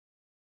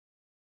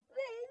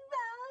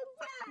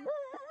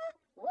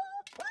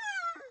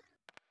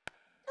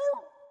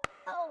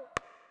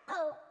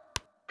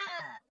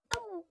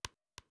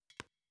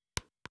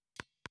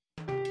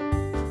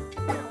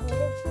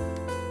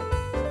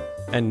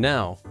And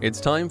now, it's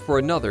time for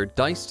another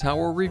Dice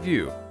Tower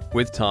review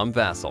with Tom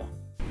Vasel.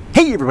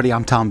 Hey everybody,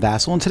 I'm Tom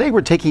Vasel, and today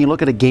we're taking a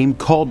look at a game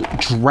called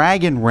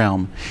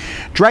Dragonrealm.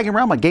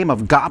 Dragonrealm, a game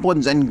of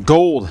goblins and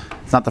gold.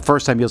 It's not the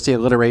first time you'll see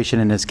alliteration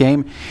in this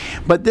game,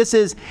 but this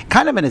is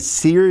kind of in a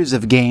series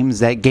of games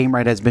that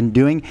Gamewright has been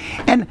doing.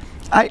 And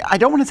I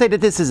don't want to say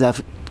that this is a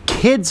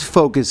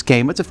kids-focused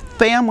game. It's a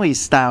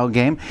family-style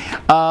game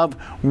of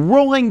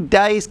rolling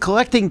dice,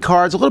 collecting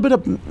cards. There's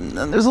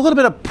a little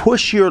bit of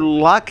push your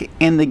luck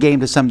in the game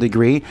to some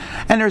degree,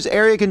 and there's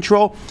area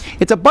control.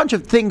 It's a bunch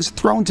of things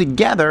thrown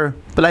together,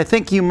 but I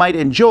think you might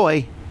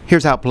enjoy.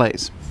 Here's how it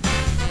plays.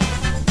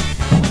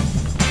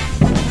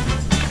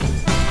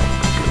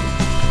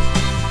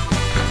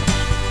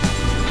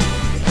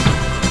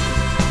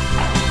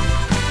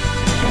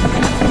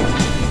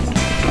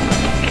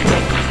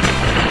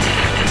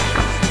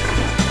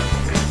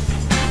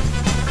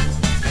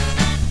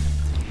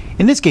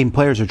 In this game,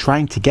 players are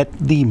trying to get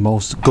the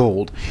most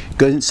gold,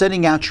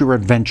 sending out your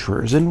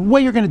adventurers. And the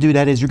way you're going to do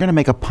that is you're going to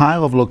make a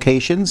pile of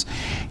locations.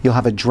 You'll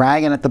have a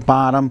dragon at the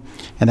bottom,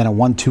 and then a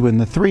 1, 2,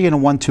 and 3, and a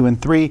 1, 2,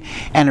 and 3.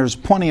 And there's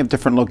plenty of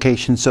different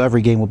locations, so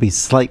every game will be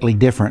slightly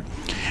different.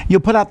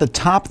 You'll put out the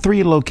top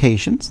 3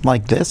 locations,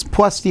 like this,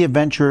 plus the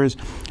Adventurers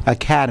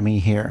Academy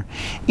here.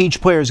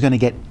 Each player is going to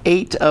get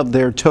 8 of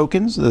their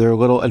tokens, their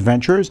little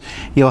adventurers.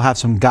 You'll have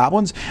some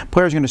goblins.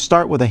 Players are going to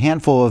start with a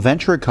handful of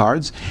adventurer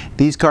cards.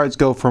 These cards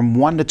go from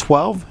 1 to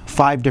 12,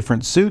 5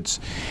 different suits,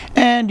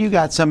 and you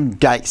got some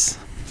dice.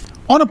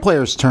 On a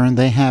player's turn,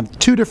 they have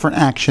 2 different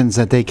actions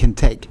that they can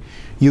take.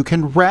 You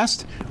can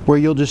rest, where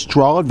you'll just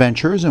draw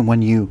adventurers, and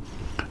when you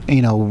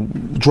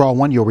draw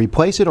one, you'll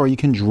replace it, or you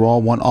can draw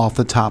one off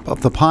the top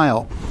of the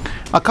pile.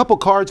 A couple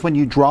cards, when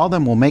you draw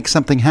them, will make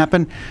something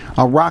happen.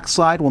 A rock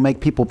slide will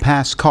make people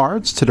pass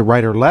cards to the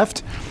right or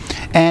left.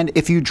 And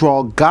if you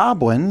draw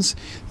goblins,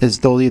 as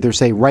they'll either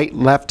say right,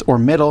 left, or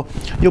middle,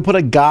 you'll put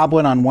a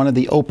goblin on one of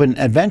the open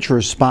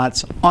adventurer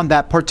spots on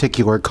that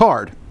particular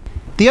card.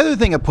 The other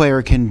thing a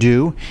player can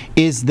do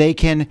is they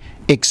can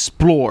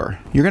explore.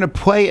 You're going to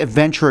play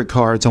adventurer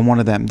cards on one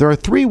of them. There are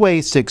 3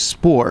 ways to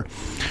explore.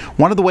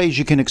 One of the ways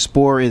you can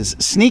explore is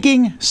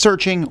sneaking,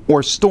 searching,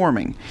 or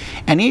storming.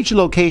 And each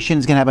location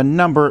is going to have a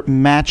number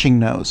matching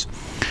those.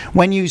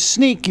 When you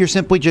sneak, you're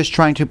simply just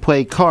trying to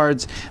play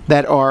cards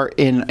that are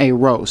in a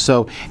row.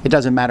 So it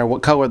doesn't matter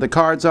what color the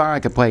cards are. I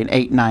could play an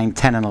 8, 9,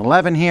 10, and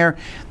 11 here.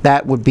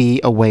 That would be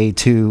a way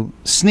to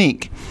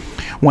sneak.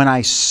 When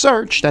I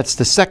search, that's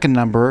the second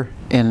number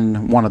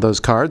in one of those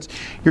cards.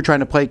 You're trying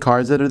to play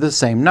cards that are the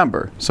same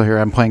number. So here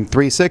I'm playing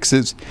 3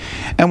 6s.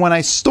 And when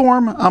I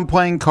storm, I'm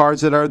playing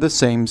cards that are the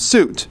same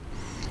suit.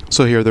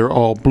 So here they're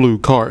all blue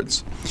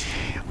cards.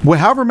 Well,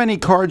 however many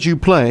cards you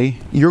play,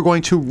 you're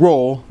going to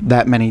roll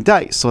that many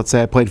dice. So let's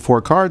say I played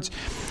 4 cards,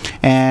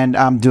 and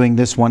I'm doing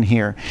this one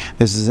here.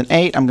 This is an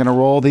 8. I'm going to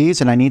roll these,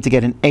 and I need to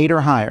get an 8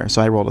 or higher.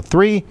 So I rolled a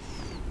 3,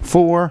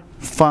 4,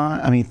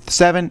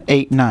 7,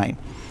 8, 9.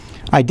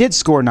 I did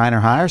score 9 or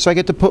higher, so I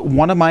get to put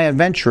one of my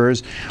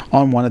adventurers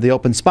on one of the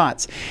open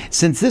spots.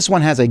 Since this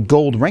one has a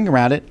gold ring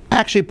around it, I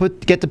actually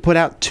get to put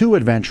out 2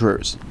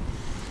 adventurers.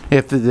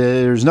 If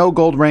there's no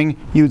gold ring,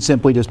 you'd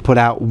simply just put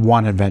out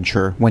 1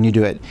 adventurer when you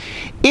do it.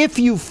 If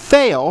you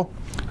fail,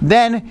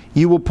 then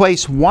you will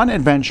place 1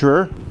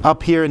 adventurer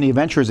up here in the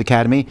Adventurers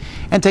Academy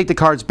and take the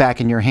cards back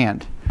in your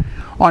hand.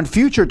 On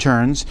future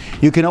turns,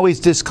 you can always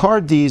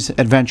discard these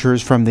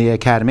adventurers from the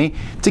Academy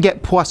to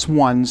get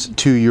 +1s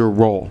to your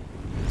roll.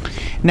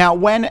 Now,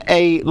 when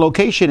a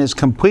location is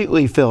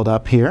completely filled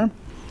up here,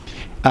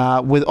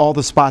 with all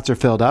the spots are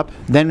filled up,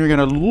 then you're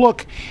going to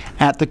look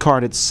at the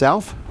card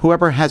itself.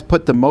 Whoever has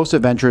put the most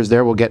adventurers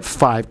there will get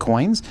 5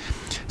 coins.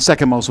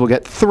 Second most will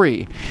get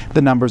 3.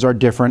 The numbers are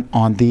different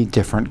on the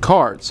different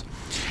cards.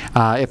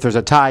 If there's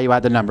a tie, you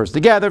add the numbers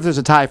together. If there's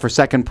a tie for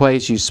second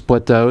place, you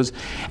split those.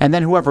 And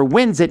then whoever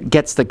wins it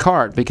gets the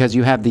card, because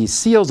you have these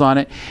seals on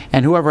it,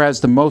 and whoever has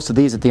the most of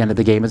these at the end of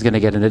the game is going to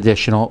get an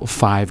additional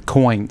 5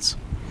 coins.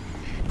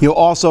 You'll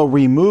also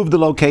remove the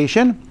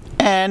location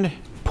and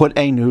put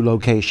a new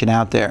location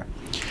out there.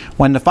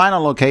 When the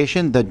final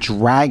location, the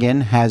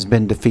dragon, has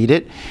been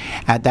defeated,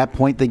 at that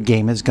point the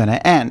game is going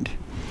to end.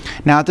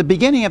 Now at the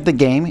beginning of the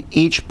game,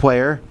 each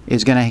player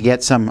is going to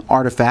get some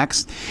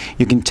artifacts.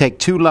 You can take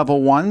 2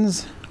 level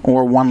 1s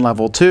or 1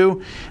 level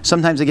 2.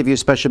 Sometimes they give you a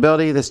special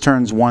ability. This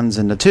turns 1s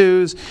into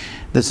 2s.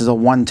 This is a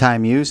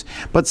one-time use.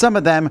 But some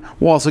of them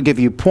will also give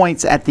you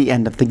points at the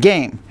end of the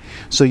game.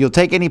 So you'll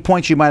take any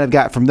points you might have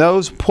got from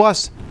those,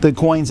 plus the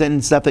coins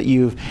and stuff that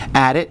you've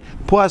added.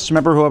 Plus,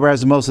 remember, whoever has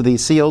the most of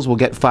these seals will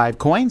get 5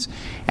 coins,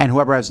 and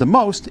whoever has the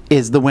most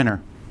is the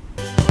winner.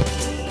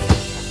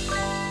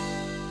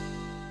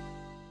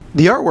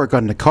 The artwork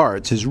on the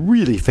cards is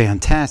really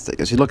fantastic.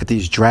 As you look at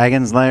these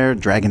Dragon's Lair,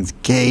 Dragon's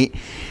Gate,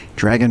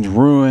 Dragon's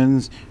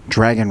Ruins,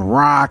 Dragon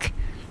Rock,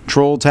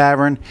 Troll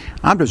Tavern,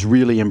 I'm just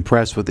really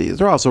impressed with these.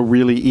 They're also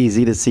really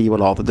easy to see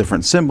what all the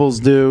different symbols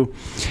do.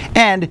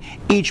 And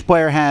each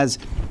player has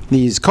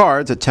these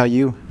cards that tell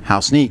you how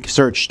sneak,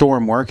 search,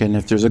 storm work, and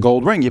if there's a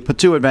gold ring, you put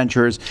 2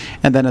 adventurers,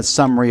 and then a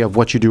summary of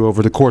what you do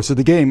over the course of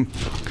the game.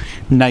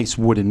 Nice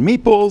wooden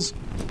meeples,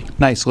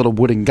 nice little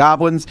wooden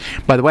goblins.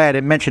 By the way, I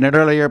didn't mention it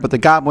earlier, but the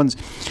goblins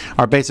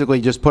are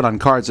basically just put on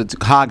cards that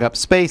hog up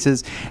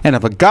spaces, and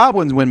if a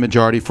goblins win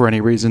majority for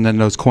any reason, then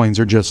those coins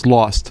are just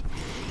lost.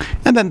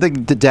 And then the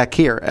deck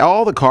here.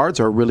 All the cards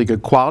are really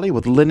good quality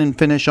with linen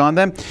finish on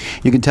them.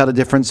 You can tell the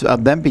difference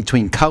of them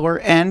between color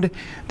and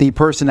the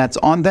person that's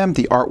on them.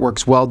 The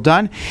artwork's well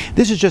done.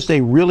 This is just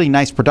a really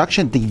nice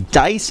production. The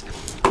dice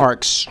are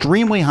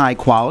extremely high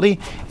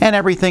quality and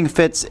everything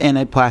fits in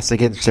a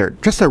plastic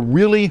insert. Just a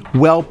really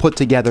well put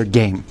together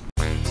game.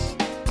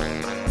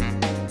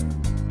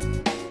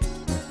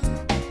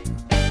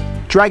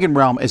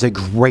 Dragonrealm is a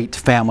great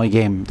family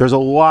game. There's a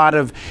lot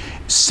of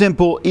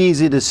simple,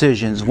 easy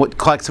decisions.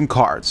 Collect some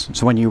cards.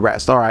 So when you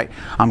rest, all right,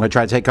 I'm going to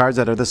try to take cards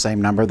that are the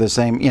same number, the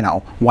same,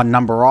 one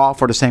number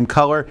off or the same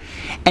color.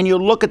 And you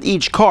look at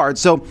each card.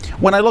 So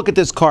when I look at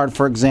this card,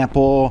 for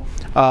example,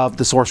 of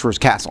the Sorcerer's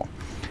Castle.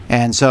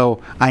 And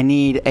so I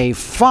need a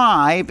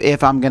 5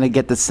 if I'm going to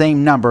get the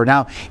same number.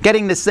 Now,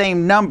 getting the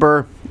same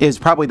number is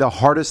probably the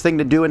hardest thing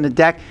to do in the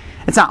deck.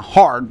 It's not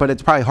hard, but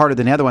it's probably harder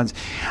than the other ones.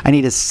 I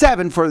need a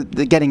 7 for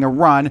getting a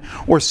run,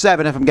 or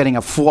 7 if I'm getting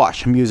a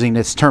flush. I'm using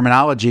this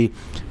terminology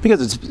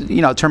because it's,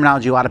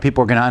 terminology a lot of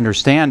people are going to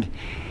understand.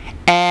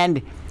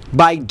 And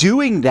by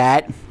doing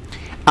that,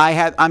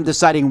 I'm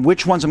deciding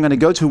which ones I'm going to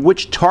go to,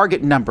 which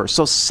target number.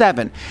 So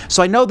 7.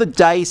 So I know the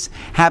dice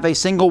have a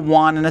single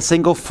 1 and a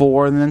single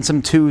 4, and then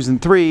some 2s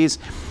and 3s.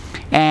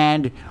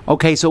 And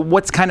okay, so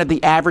what's kind of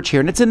the average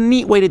here? And it's a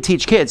neat way to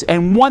teach kids.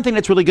 And one thing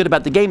that's really good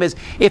about the game is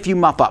if you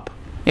muff up,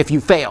 if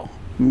you fail,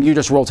 you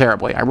just roll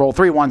terribly. I roll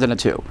 3 1s and a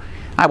 2.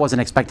 I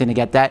wasn't expecting to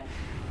get that.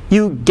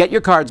 You get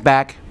your cards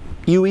back.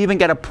 You even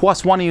get a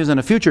 +1 to use in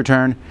a future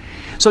turn.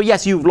 So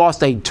yes, you've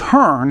lost a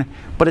turn,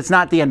 but it's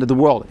not the end of the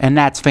world, and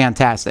that's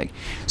fantastic.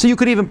 So you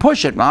could even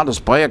push it. I'll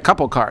just play a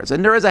couple cards.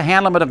 And there is a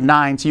hand limit of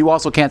 9, so you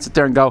also can't sit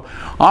there and go,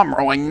 I'm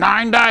rolling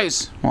 9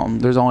 dice. Well,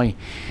 there's only,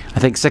 I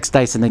think, 6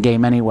 dice in the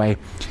game anyway.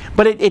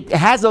 But it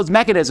has those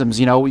mechanisms,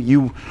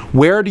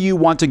 where do you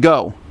want to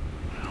go?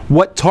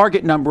 What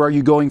target number are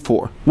you going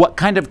for? What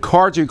kind of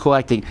cards are you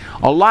collecting?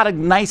 A lot of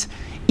nice,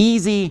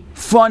 easy,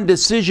 fun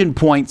decision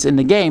points in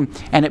the game,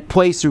 and it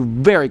plays through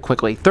very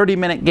quickly.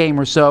 30-minute game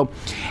or so,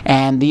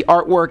 and the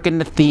artwork and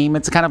the theme,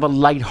 it's kind of a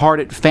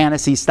lighthearted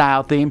fantasy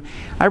style theme.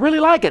 I really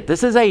like it.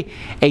 This is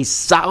a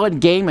solid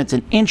game. It's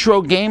an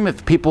intro game.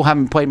 If people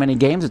haven't played many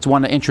games, it's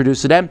one to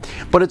introduce to them,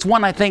 but it's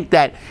one I think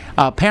that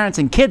parents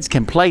and kids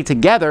can play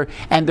together,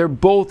 and they're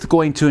both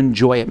going to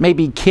enjoy it.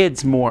 Maybe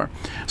kids more.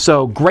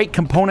 So great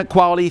component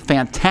quality,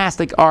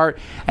 fantastic art,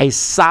 a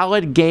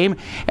solid game,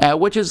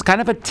 which is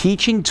kind of a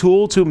teaching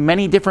tool to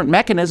many different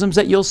mechanisms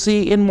that you'll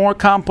see in more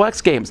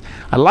complex games.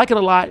 I like it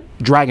a lot.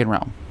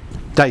 Dragonrealm.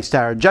 Dice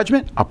Tower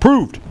Judgment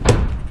approved.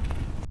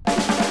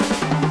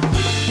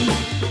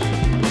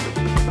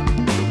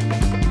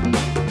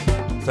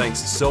 Thanks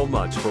so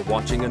much for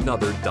watching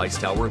another Dice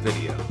Tower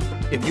video.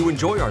 If you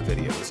enjoy our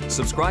videos,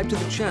 subscribe to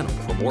the channel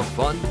for more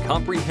fun,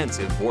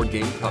 comprehensive board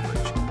game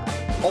coverage.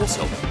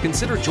 Also,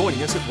 consider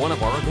joining us at one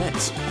of our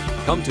events.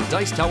 Come to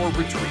Dice Tower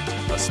Retreat,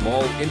 a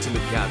small,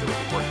 intimate gathering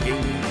where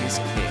gaming is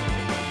king.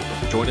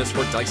 Join us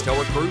for Dice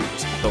Tower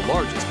Cruise, the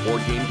largest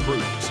board game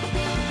cruise.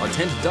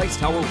 Attend Dice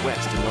Tower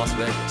West in Las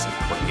Vegas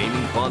for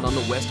gaming fun on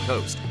the West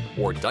Coast,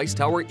 or Dice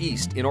Tower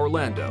East in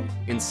Orlando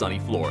in sunny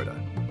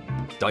Florida.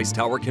 Dice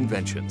Tower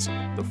Conventions,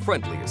 the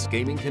friendliest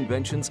gaming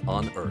conventions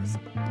on Earth.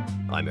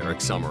 I'm Eric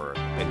Summerer,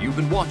 and you've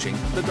been watching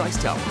the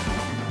Dice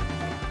Tower.